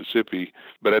Oxford, Mississippi.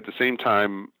 But at the same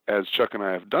time, as Chuck and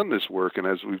I have done this work, and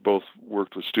as we've both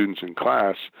worked with students in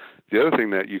class, the other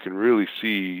thing that you can really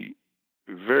see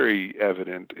very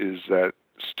evident is that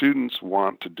students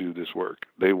want to do this work.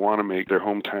 They want to make their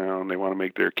hometown, they want to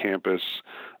make their campus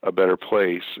a better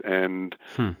place, and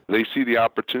they see the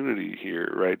opportunity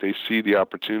here, right? They see the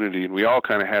opportunity, and we all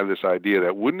kind of have this idea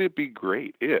that wouldn't it be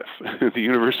great if the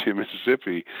University of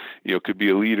Mississippi, could be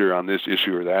a leader on this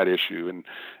issue or that issue,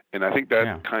 and I think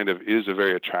that kind of is a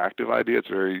very attractive idea. It's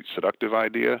a very seductive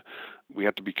idea. We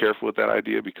have to be careful with that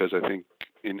idea, because I think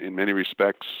in many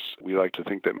respects we like to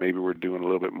think that maybe we're doing a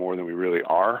little bit more than we really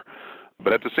are.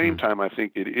 But at the same time, I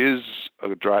think it is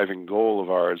a driving goal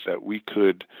of ours that we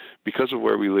could, because of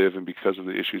where we live and because of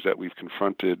the issues that we've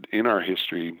confronted in our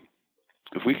history,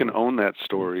 if we can own that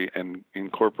story and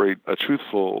incorporate a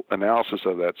truthful analysis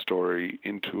of that story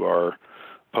into our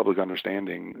public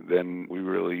understanding, then we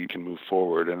really can move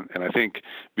forward. And I think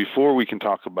before we can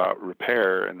talk about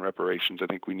repair and reparations, I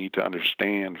think we need to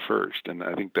understand first. And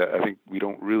I think we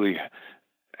don't really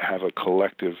have a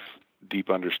collective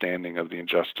deep understanding of the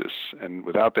injustice, and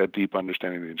without that deep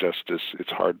understanding of the injustice,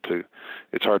 it's hard to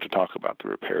talk about the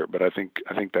repair. But I think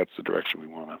that's the direction we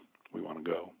want to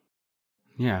go.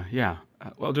 Yeah.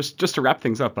 Well, just to wrap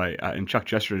things up, and Chuck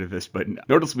gestured to this, but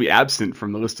noticeably absent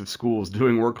from the list of schools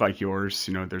doing work like yours,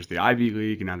 there's the Ivy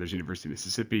League, and now there's University of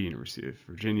Mississippi, University of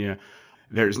Virginia.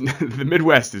 There's the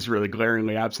Midwest is really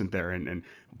glaringly absent there, and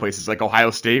places like Ohio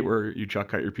State, where you,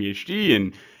 Chuck, got your PhD,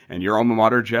 and your alma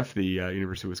mater, Jeff, the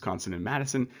University of Wisconsin in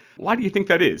Madison. Why do you think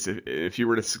that is? If you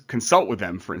were to consult with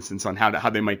them, for instance, on how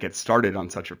they might get started on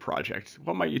such a project,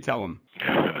 what might you tell them?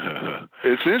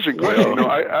 It's an interesting question.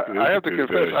 I have to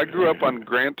confess, I grew up on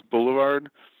Grant Boulevard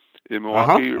in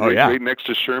Milwaukee, right next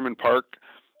to Sherman Park,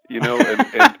 and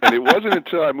it wasn't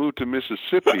until I moved to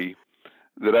Mississippi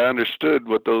that I understood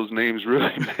what those names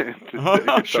really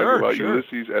meant. Sure.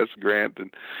 Ulysses S. Grant,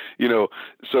 and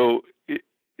so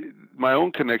my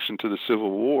own connection to the Civil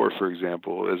War, for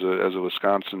example, as a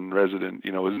Wisconsin resident,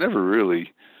 was never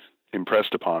really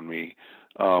impressed upon me.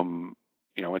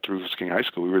 I went to Rufus King High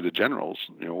School. We were the Generals.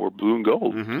 We're blue and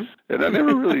gold, and I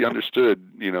never really understood,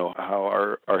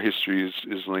 how our history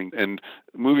is linked. And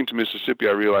moving to Mississippi,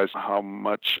 I realized how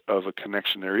much of a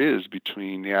connection there is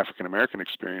between the African American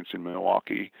experience in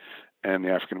Milwaukee and the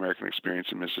African American experience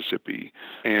in Mississippi.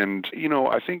 And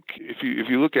I think if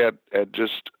you look at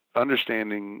just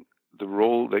understanding the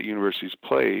role that universities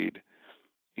played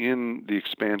in the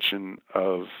expansion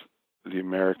of the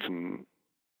American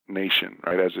nation,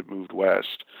 right, as it moved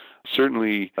west,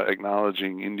 certainly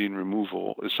acknowledging Indian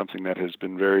removal is something that has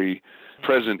been very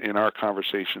present in our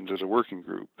conversations as a working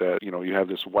group, that, you have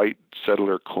this white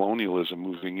settler colonialism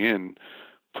moving in,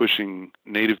 pushing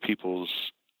Native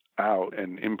peoples out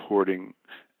and importing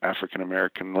African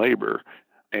American labor.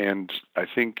 And I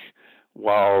think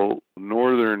while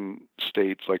northern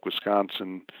states like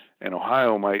Wisconsin and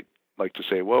Ohio might like to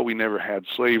say, well, we never had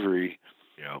slavery,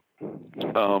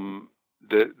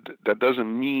 that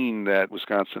doesn't mean that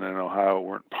Wisconsin and Ohio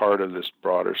weren't part of this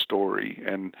broader story.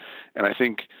 And I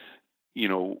think,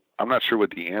 I'm not sure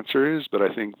what the answer is, but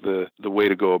I think the way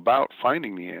to go about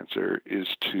finding the answer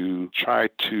is to try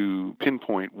to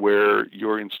pinpoint where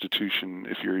your institution,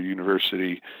 if you're a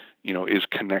university, is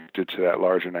connected to that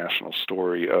larger national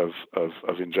story of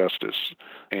injustice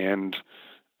and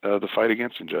the fight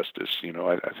against injustice.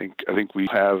 I think we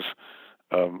have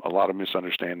a lot of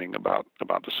misunderstanding about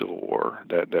the Civil War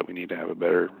that we need to have a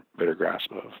better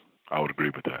grasp of. I would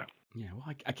agree with that. Yeah,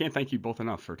 well, I can't thank you both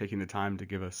enough for taking the time to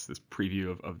give us this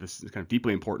preview of this kind of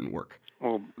deeply important work.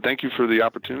 Well, thank you for the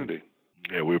opportunity.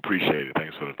 Yeah, we appreciate it.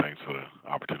 Thanks for the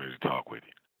opportunity to talk with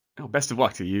you. Oh, best of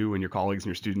luck to you and your colleagues and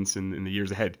your students in the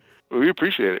years ahead. We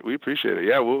appreciate it.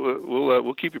 Yeah,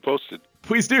 we'll keep you posted.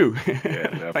 Please do.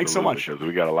 Yeah, thanks so much. Because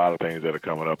we got a lot of things that are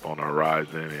coming up on the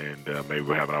horizon, and maybe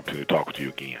we'll have an opportunity to talk with you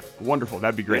again. Wonderful.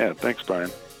 That'd be great. Yeah, thanks, Brian.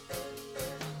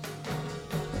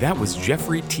 That was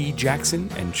Jeffrey T. Jackson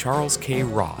and Charles K.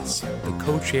 Ross, the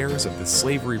co-chairs of the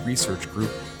Slavery Research Group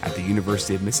at the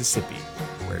University of Mississippi,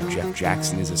 where Jeff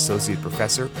Jackson is Associate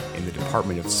Professor in the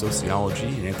Department of Sociology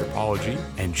and Anthropology,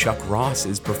 and Chuck Ross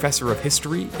is Professor of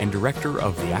History and Director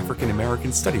of the African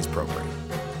American Studies Program.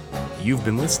 You've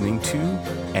been listening to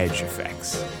Edge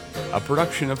Effects, a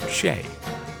production of CHE,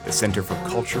 the Center for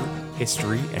Culture,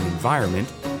 History, and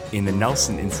Environment in the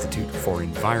Nelson Institute for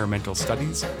Environmental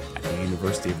Studies at the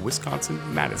University of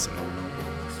Wisconsin-Madison.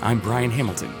 I'm Brian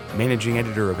Hamilton, Managing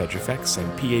Editor of Edge Effects and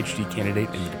PhD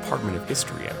candidate in the Department of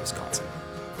History at Wisconsin.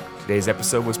 Today's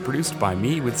episode was produced by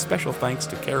me with special thanks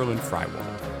to Carolyn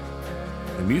Frywald.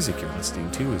 The music you're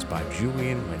listening to is by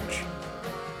Julian Lynch.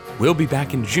 We'll be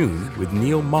back in June with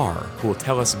Neil Marr, who will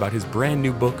tell us about his brand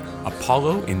new book,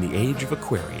 Apollo in the Age of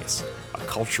Aquarius, a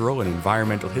cultural and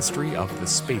environmental history of the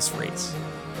space race.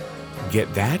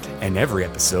 Get that and every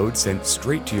episode sent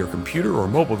straight to your computer or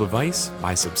mobile device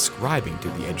by subscribing to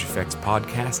the Edge Effects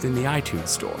podcast in the iTunes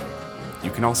Store. You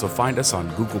can also find us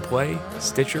on Google Play,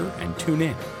 Stitcher, and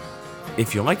TuneIn.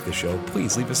 If you like the show,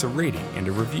 please leave us a rating and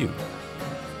a review.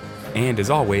 And as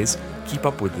always, keep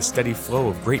up with the steady flow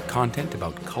of great content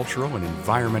about cultural and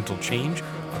environmental change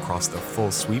across the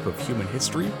full sweep of human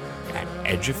history at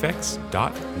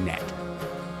edgeeffects.net.